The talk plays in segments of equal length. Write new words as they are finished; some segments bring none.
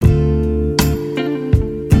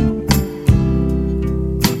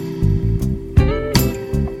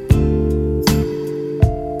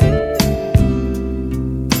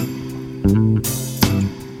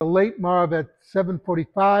Maariv at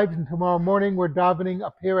 7:45, and tomorrow morning we're davening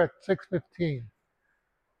up here at 6:15.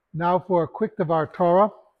 Now for a quick Devar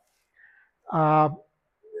Torah.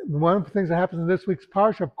 One of the things that happens in this week's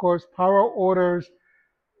parsha, of course, Paro orders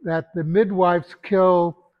that the midwives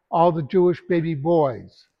kill all the Jewish baby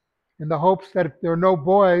boys in the hopes that if there are no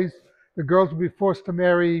boys, the girls will be forced to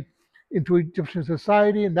marry into Egyptian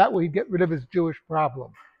society, and that way he'd get rid of his Jewish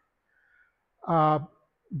problem.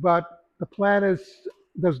 But the plan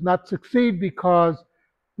does not succeed because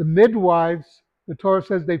the midwives, the Torah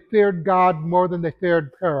says, they feared God more than they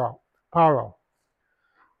feared Paro.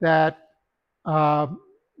 That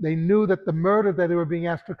they knew that the murder that they were being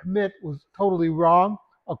asked to commit was totally wrong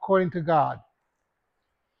according to God.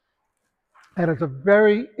 And it's a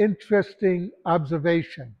very interesting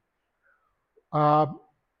observation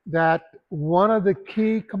that one of the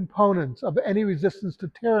key components of any resistance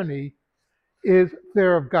to tyranny is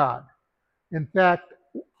fear of God. In fact,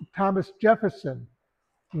 Thomas Jefferson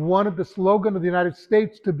wanted the slogan of the United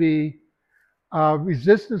States to be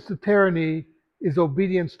resistance to tyranny is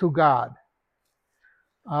obedience to God.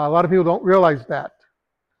 A lot of people don't realize that.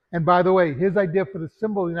 And by the way, his idea for the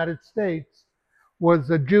symbol of the United States was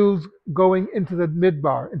the Jews going into the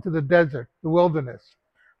midbar, into the desert, the wilderness,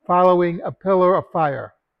 following a pillar of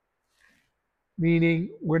fire. Meaning,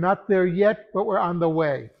 we're not there yet, but we're on the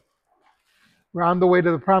way. We're on the way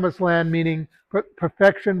to the promised land, meaning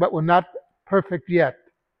perfection, but we're not perfect yet.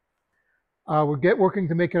 We're working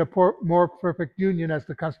to make it a more perfect union, as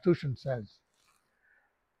the Constitution says.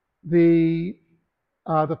 The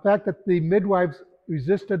fact that the midwives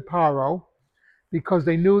resisted Paro because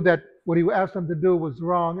they knew that what he asked them to do was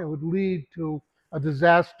wrong and would lead to a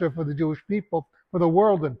disaster for the Jewish people, for the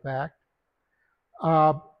world, in fact,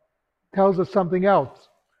 tells us something else.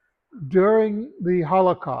 During the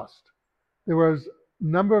Holocaust, there was a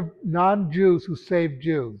number of non-Jews who saved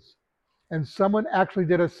Jews. And someone actually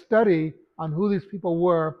did a study on who these people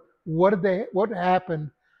were, what happened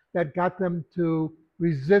that got them to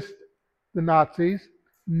resist the Nazis,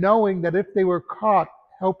 knowing that if they were caught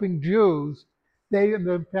helping Jews, they and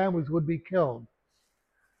their families would be killed.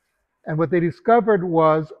 And what they discovered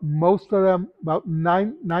was most of them, about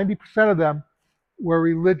 90% of them, were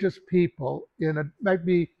religious people. It might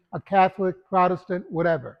be a Catholic, Protestant,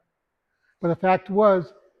 whatever. But the fact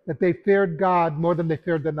was that they feared God more than they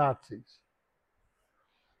feared the Nazis.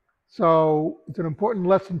 So it's an important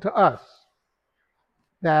lesson to us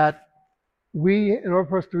that we, in order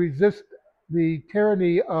for us to resist the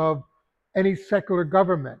tyranny of any secular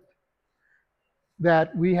government,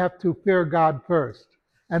 that we have to fear God first.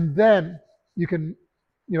 And then you can,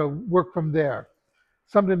 work from there.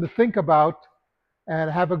 Something to think about, and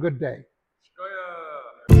have a good day.